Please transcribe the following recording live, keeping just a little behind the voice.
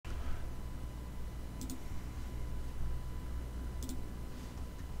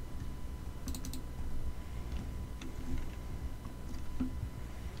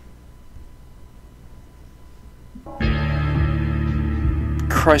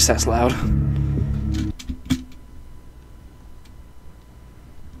Christ, that's loud.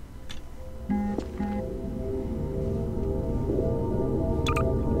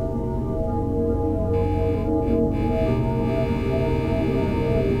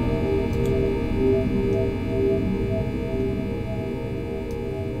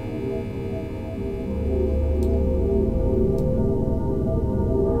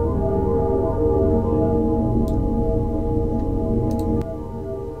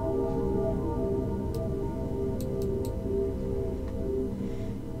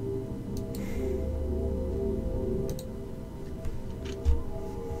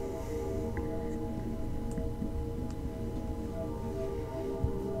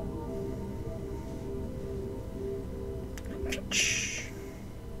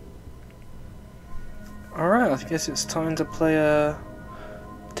 Alright, I guess it's time to play a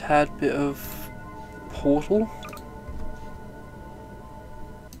tad bit of Portal.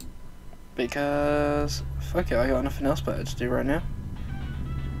 Because, fuck it, I got nothing else better to do right now.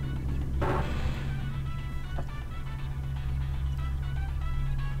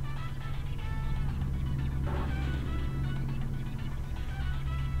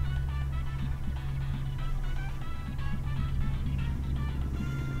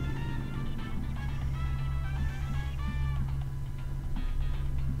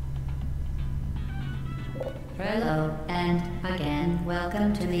 Hello, and again,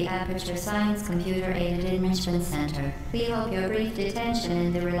 welcome to the Aperture Science Computer-Aided Enrichment Center. We hope your brief detention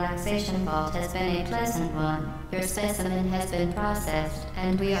in the relaxation vault has been a pleasant one. Your specimen has been processed,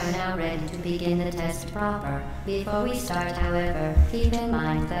 and we are now ready to begin the test proper. Before we start, however, keep in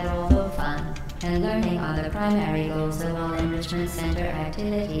mind that although fun and learning are the primary goals of all Enrichment Center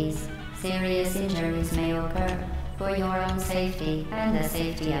activities, serious injuries may occur. For your own safety and the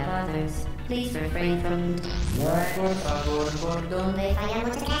safety of others, please refrain from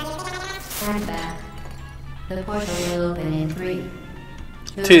turn back. The portal will open in 3,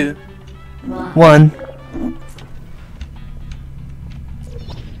 2, 1.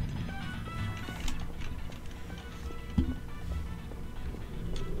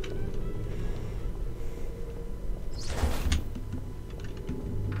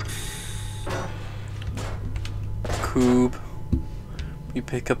 Cube. We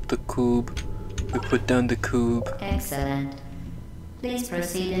pick up the cube. We put down the cube. Excellent. Please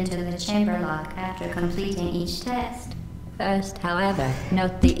proceed into the chamber lock after completing each test. First, however,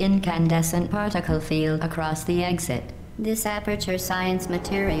 note the incandescent particle field across the exit. This Aperture Science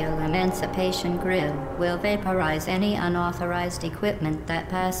Material Emancipation Grill will vaporize any unauthorized equipment that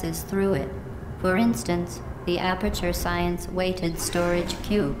passes through it. For instance, the Aperture Science Weighted Storage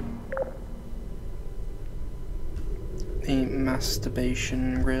Cube. The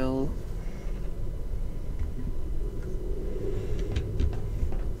masturbation grill.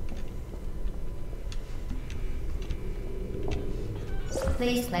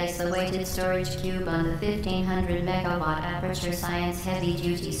 Please place the weighted storage cube on the 1500 megawatt Aperture Science Heavy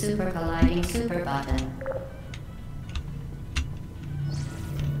Duty Super Colliding Super button.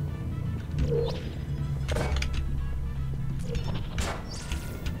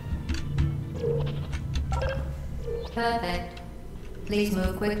 Perfect. Please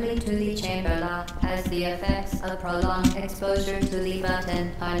move quickly to the chamber lock, as the effects of prolonged exposure to the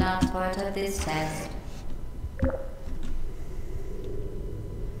button are not part of this test.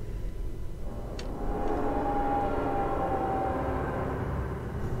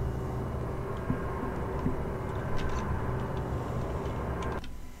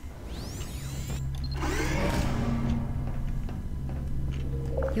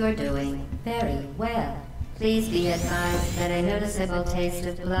 You're doing very well. Please be advised that a noticeable taste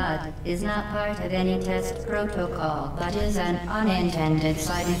of blood is not part of any test protocol, but is an unintended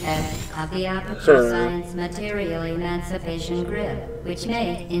side effect of the Aperture Science Material Emancipation Grill, which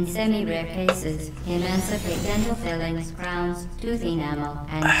may, in semi-rare cases, emancipate dental fillings, crowns, tooth enamel,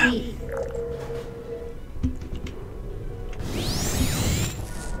 and teeth.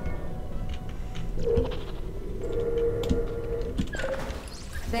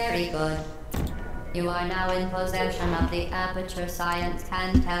 Very good. You are now in possession of the Aperture Science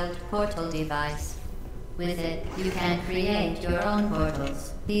handheld portal device. With it, you can create your own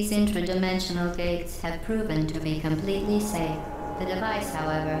portals. These intradimensional gates have proven to be completely safe. The device,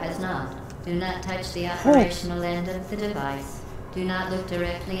 however, has not. Do not touch the operational end of the device. Do not look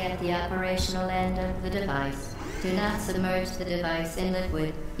directly at the operational end of the device. Do not submerge the device in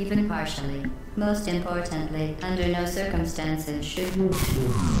liquid, even partially. Most importantly, under no circumstances should you...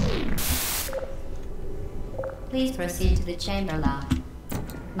 Please proceed to the chamber lock.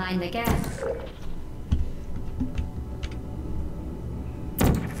 Mind the gap.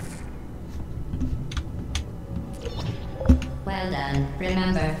 Well done.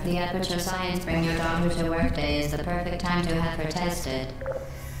 Remember, the Aperture Science Bring Your Daughter to Work Day is the perfect time to have her tested.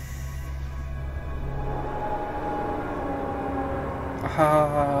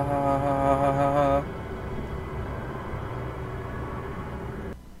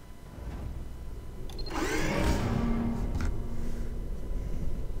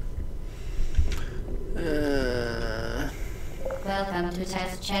 Welcome to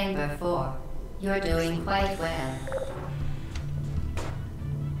Test Chamber 4. You're doing quite well.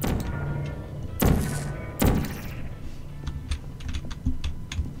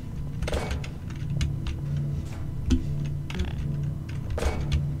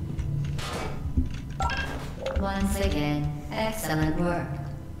 Once again, excellent work.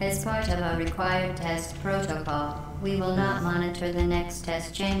 As part of our required test protocol, we will not monitor the next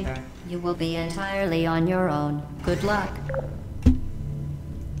test chamber. You will be entirely on your own. Good luck.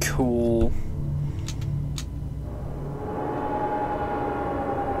 Cool.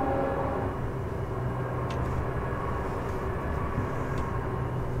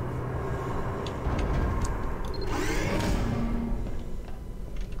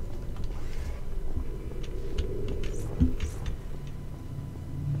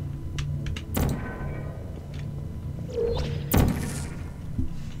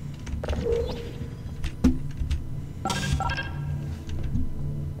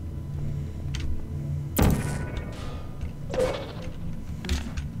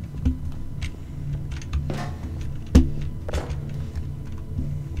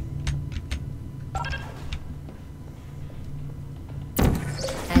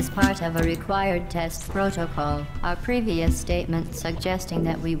 As part of a required test protocol, our previous statement suggesting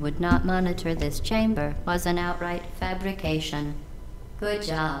that we would not monitor this chamber was an outright fabrication. Good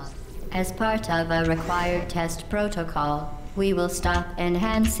job. As part of a required test protocol, we will stop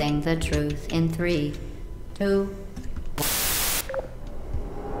enhancing the truth in 3, 2,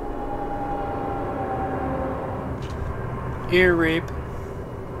 Ear rape.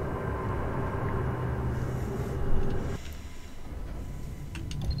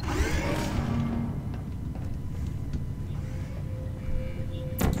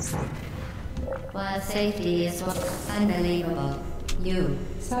 While safety is unbelievable, you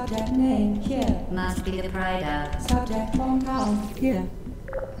Subject name here. must be the pride of. Subject hometown here.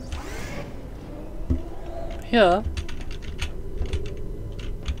 Yeah.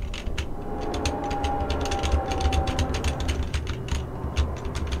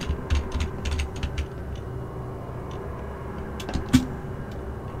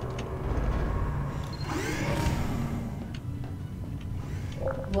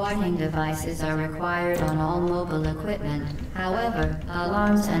 Warning devices are required on all mobile equipment. However,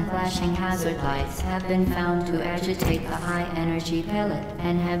 alarms and flashing hazard lights have been found to agitate the high-energy pellet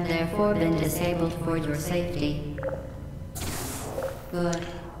and have therefore been disabled for your safety. Good.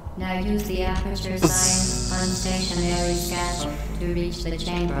 Now use the Aperture Science unstationary scaffold to reach the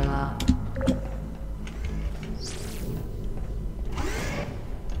chamber lock.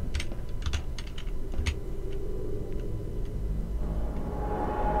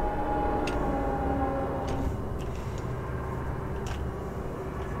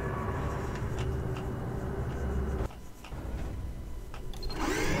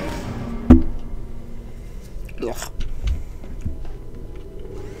 Ugh.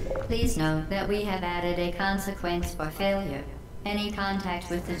 Please note that we have added a consequence for failure. Any contact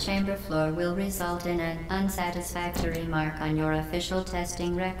with the chamber floor will result in an unsatisfactory mark on your official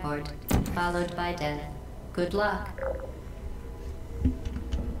testing record, followed by death. Good luck.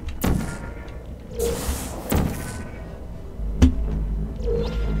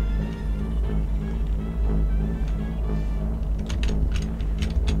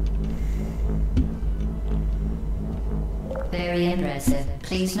 Very impressive.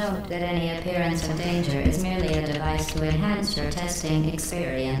 Please note that any appearance of danger is merely a device to enhance your testing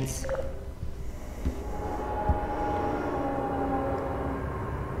experience.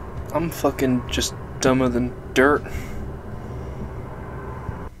 I'm fucking just dumber than dirt.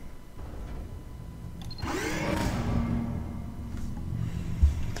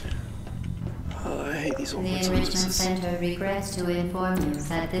 I hate these The old Enrichment resources. Center regrets to inform you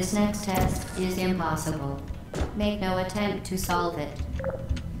that this next test is impossible. Make no attempt to solve it.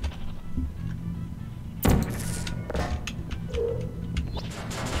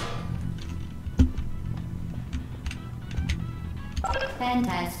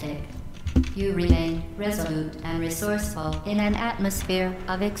 Fantastic. You remain resolute and resourceful in an atmosphere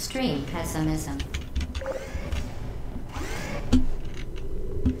of extreme pessimism.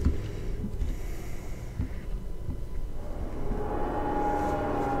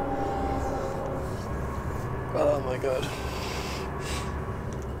 Oh my god.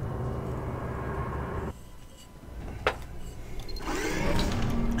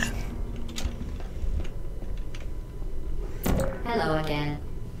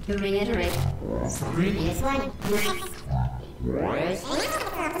 To reiterate, previous one.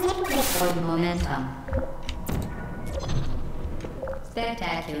 Forward momentum.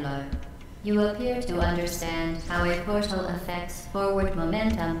 Spectacular. You appear to understand how a portal affects forward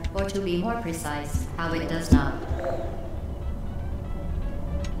momentum, or to be more precise, how it does not.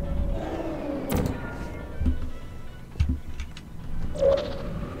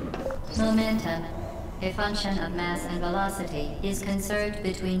 Momentum, a function of mass and velocity, is conserved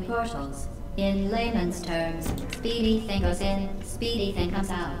between portals. In layman's terms, speedy thing goes in, speedy thing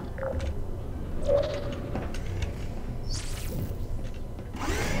comes out.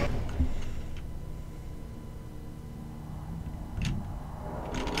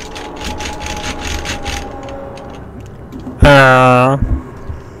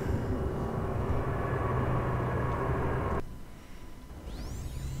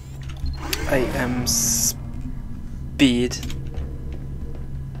 I am speed.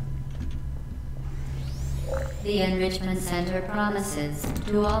 The Enrichment Center promises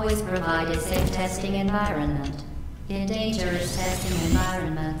to always provide a safe testing environment. In dangerous testing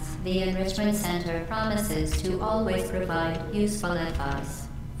environments, the Enrichment Center promises to always provide useful advice.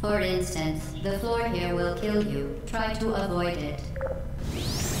 For instance, the floor here will kill you. Try to avoid it.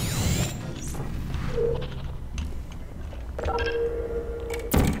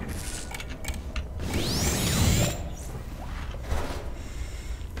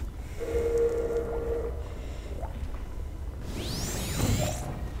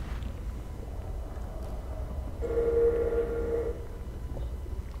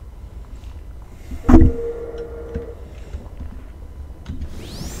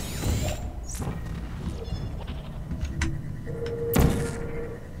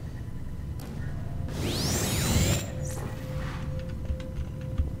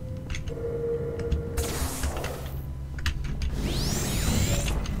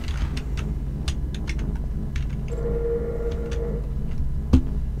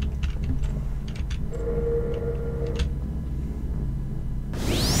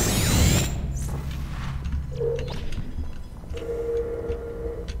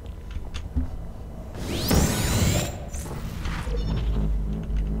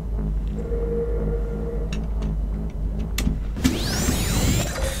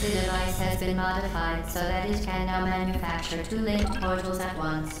 Modified so that it can now manufacture two linked portals at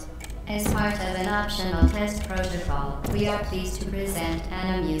once. As part of an optional test protocol, we are pleased to present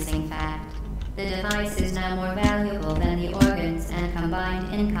an amusing fact. The device is now more valuable than the organs and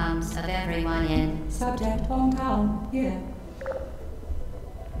combined incomes of everyone in Subject hometown here.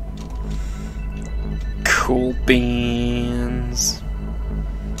 Cool beans.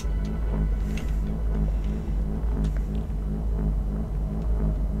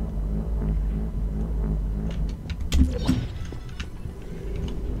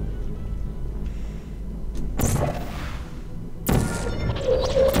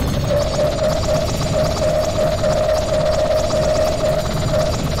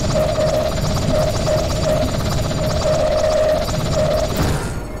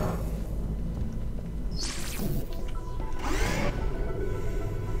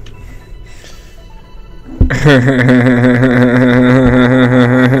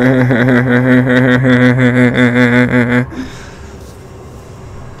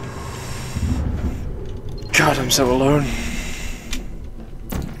 God, I'm so alone.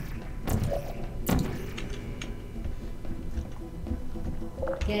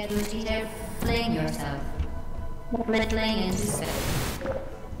 Get ready to fling yourself. Fling into space.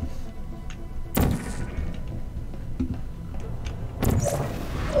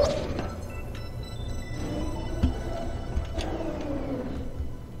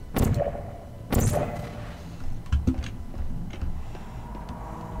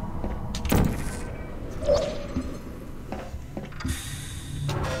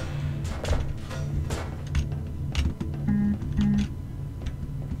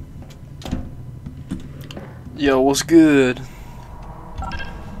 Yo, what's good?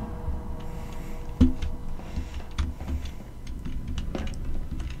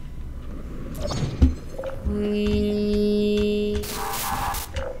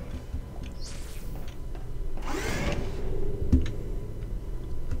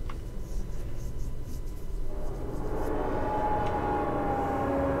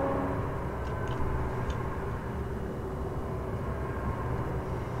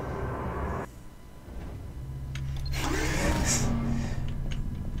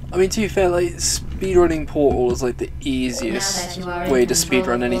 I mean, to be fair, like, speedrunning Portal is like the easiest way to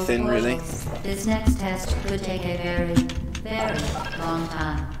speedrun anything, really. This next test could take a very, very long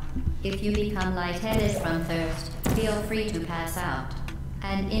time. If you become lightheaded from thirst, feel free to pass out.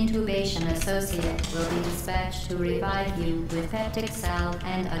 An intubation associate will be dispatched to revive you with peptic salve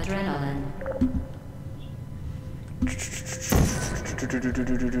and adrenaline.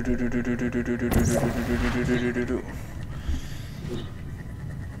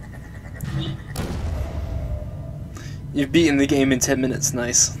 You've beaten the game in 10 minutes,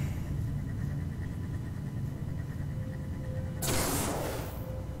 nice.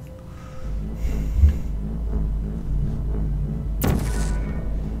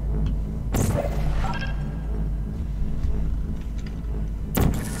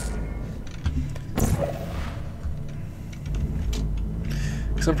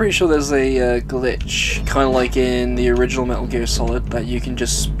 Because I'm pretty sure there's a glitch, kind of like in the original Metal Gear Solid, that you can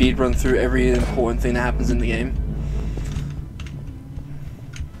just speedrun through every important thing that happens in the game.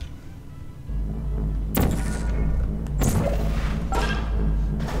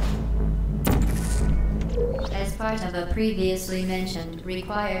 As part of a previously mentioned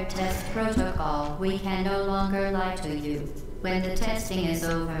required test protocol, we can no longer lie to you. When the testing is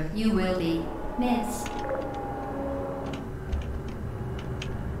over, you will be missed.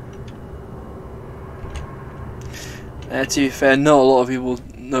 To be fair, not a lot of people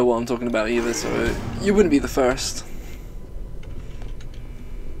know what I'm talking about either, so you wouldn't be the first.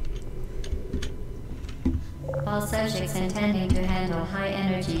 All subjects intending to handle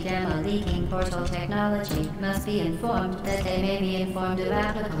high-energy gamma-leaking portal technology must be informed that they may be informed of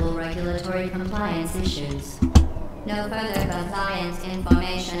applicable regulatory compliance issues. No further compliance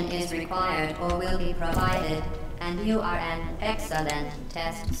information is required or will be provided, and you are an excellent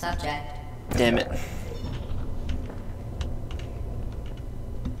test subject. Damn it.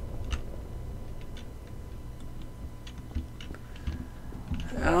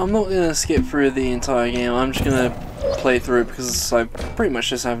 I'm not gonna skip through the entire game, I'm just gonna play through it because I pretty much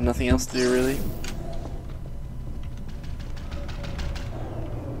just have nothing else to do really.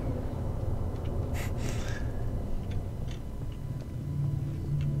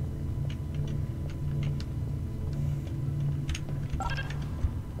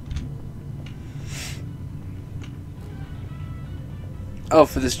 Oh,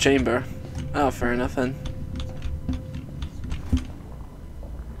 for this chamber. Oh, fair enough then.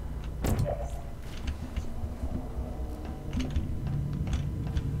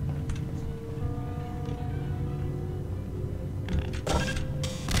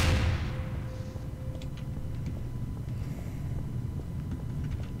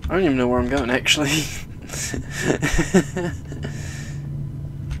 I don't even know where I'm going actually.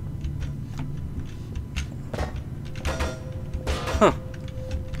 Huh.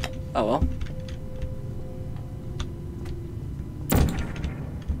 Oh well.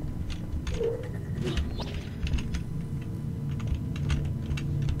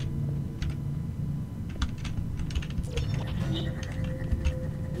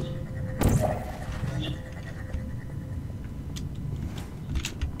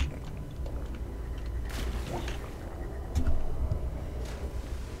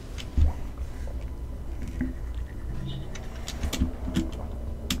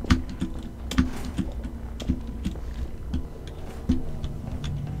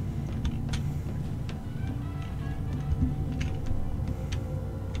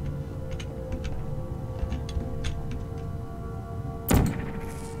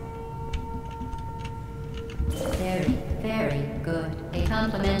 Very good. A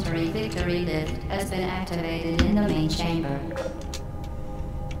complimentary victory lift has been activated in the main chamber.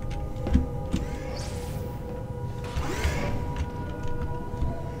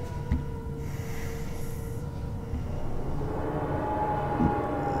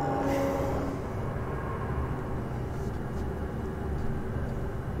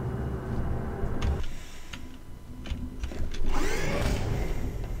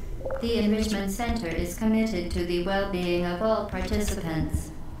 The Enrichment Center is committed to the well-being of all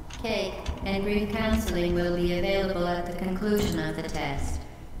participants. Cake and grief counseling will be available at the conclusion of the test.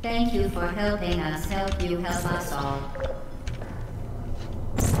 Thank you for helping us help you help us all.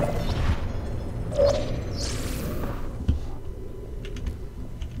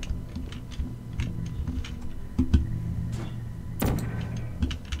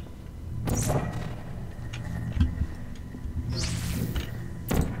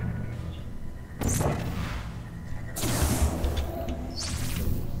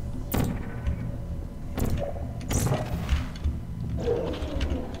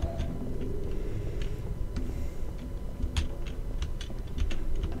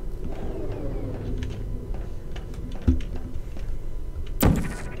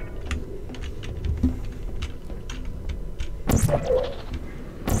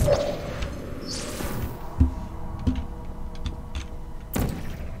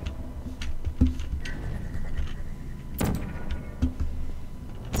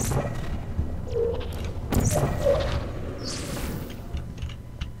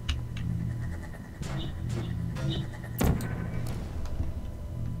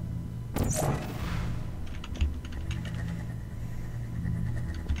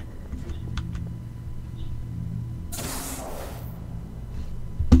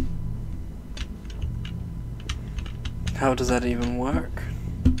 How does that even work?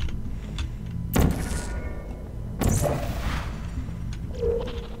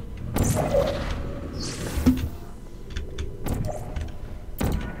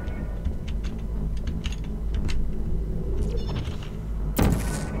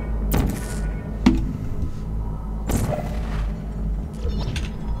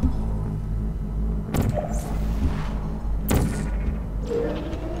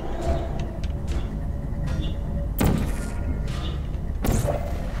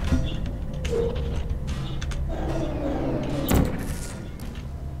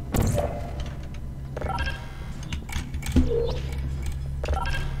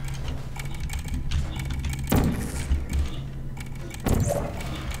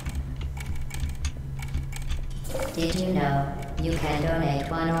 Did you know you can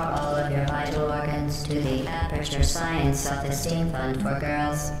donate one or all of your vital organs to the Aperture Science Self-Esteem Fund for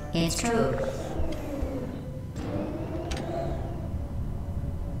Girls? It's true.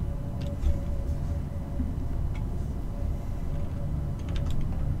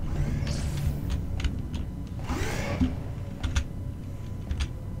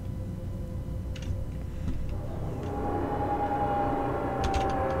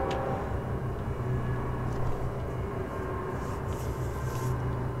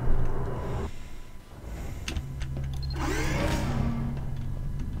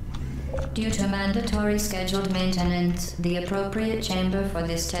 Due to mandatory scheduled maintenance, the appropriate chamber for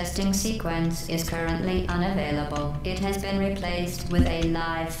this testing sequence is currently unavailable. It has been replaced with a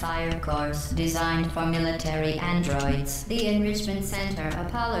live fire course designed for military androids. The Enrichment Center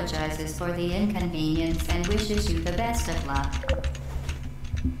apologizes for the inconvenience and wishes you the best of luck.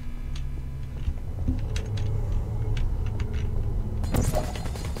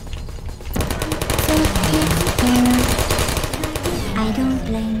 I don't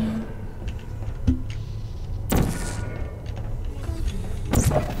blame you.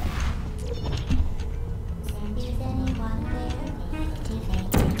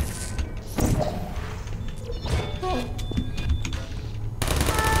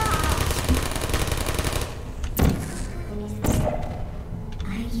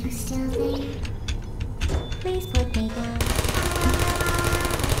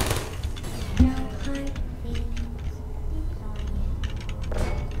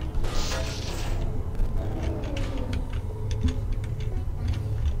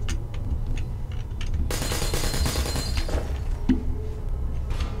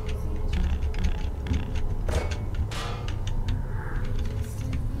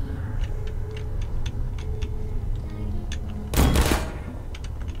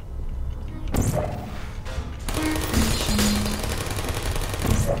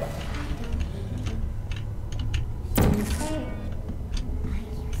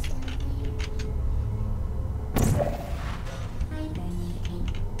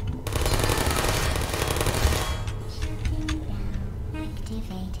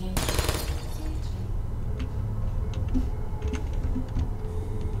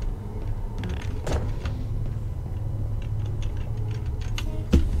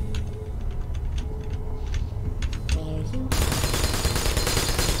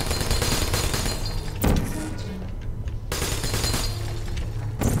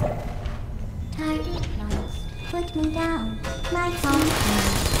 Put me down. My phone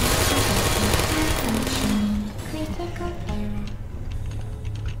malfunction. Critical error.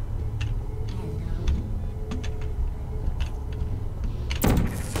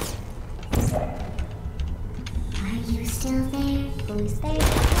 Hello. Are you still there? Who's there?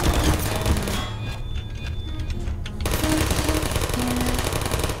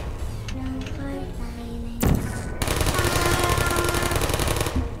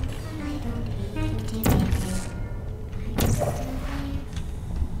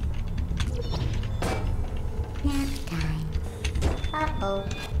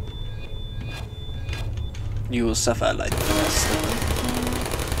 You will suffer like the rest of them.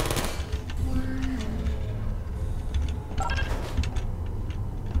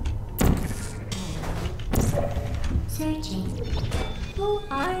 Searching. Who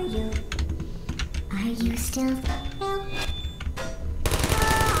are you? Are you still help?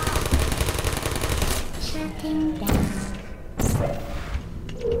 Shutting down.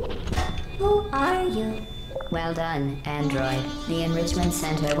 Who are you? Well done, Android. The Enrichment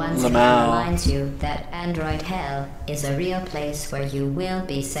Center once again Lamau. reminds you that Android Hell is a real place where you will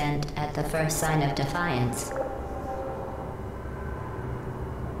be sent at the first sign of defiance.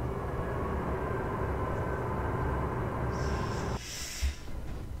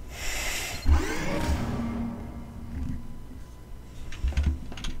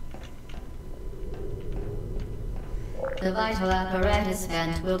 The vital apparatus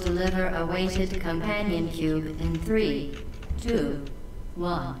vent will deliver a weighted companion cube in 3, 2,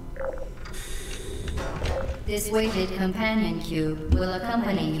 1. This weighted companion cube will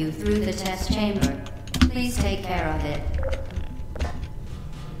accompany you through the test chamber. Please take care of it.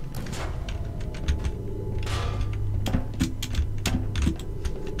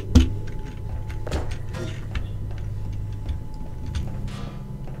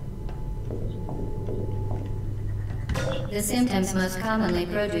 The symptoms most commonly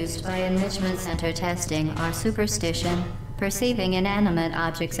produced by enrichment center testing are superstition, perceiving inanimate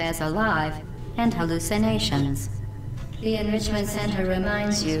objects as alive, and hallucinations. The enrichment center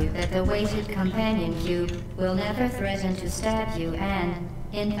reminds you that the weighted companion cube will never threaten to stab you and,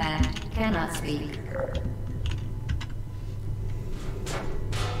 in fact, cannot speak.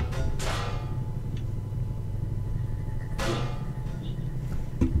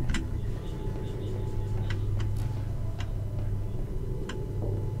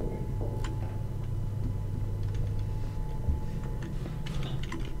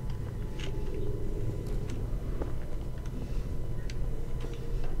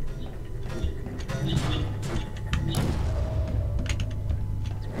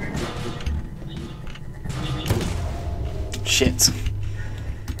 Shit.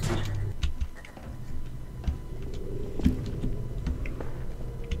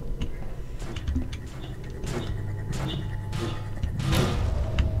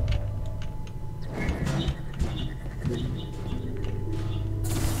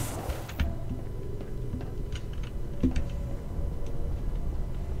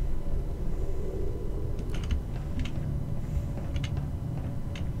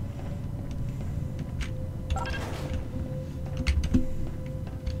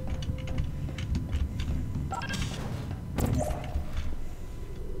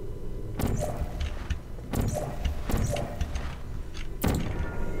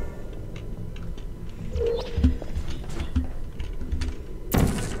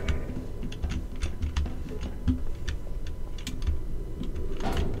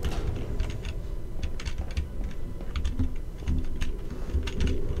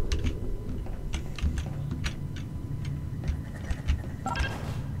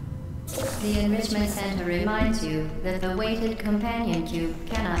 The Enrichment Center reminds you that the weighted companion cube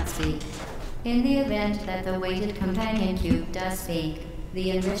cannot speak. In the event that the weighted companion cube does speak, the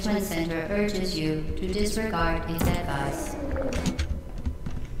Enrichment Center urges you to disregard its advice.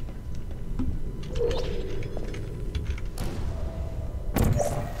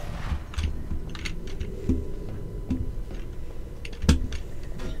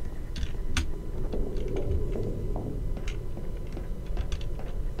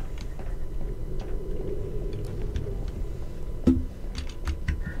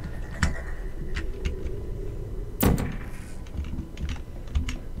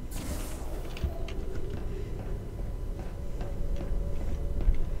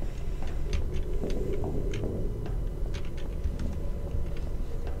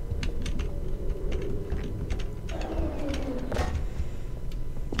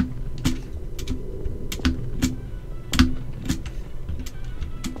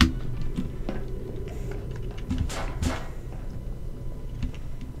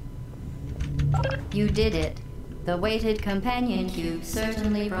 You did it. The weighted companion cube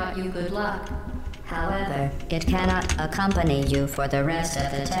certainly brought you good luck. However, it cannot accompany you for the rest of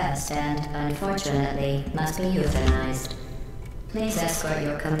the test and, unfortunately, must be euthanized. Please escort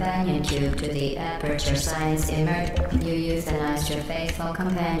your companion cube to the Aperture Science Emerg. You euthanized your faithful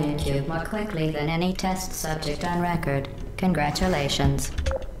companion cube more quickly than any test subject on record. Congratulations.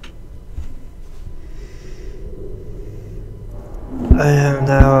 I am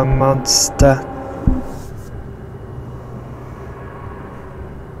now a monster.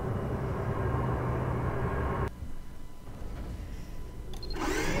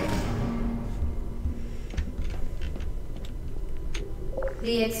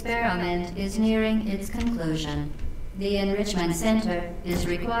 The experiment is nearing its conclusion. The Enrichment Center is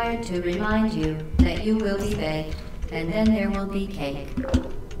required to remind you that you will be baked, and then there will be cake.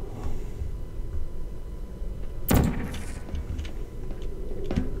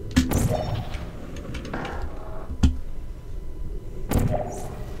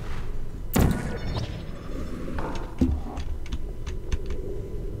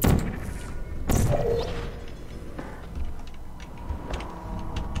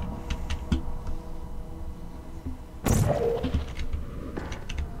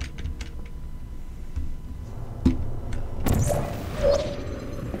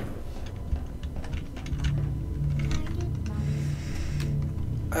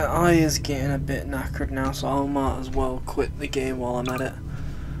 My eye is getting a bit knackered now, so I might as well quit the game while I'm at it.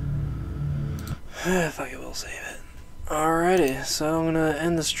 Fuck it, we'll save it. Alrighty, so I'm gonna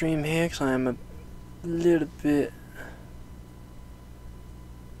end the stream here because I am a little bit...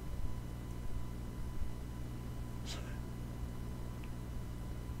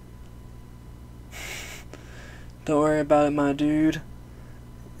 Don't worry about it, my dude.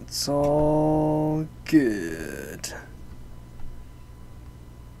 It's all good.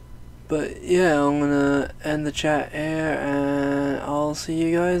 But yeah, I'm gonna end the chat here and I'll see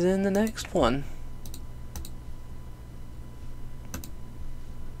you guys in the next one.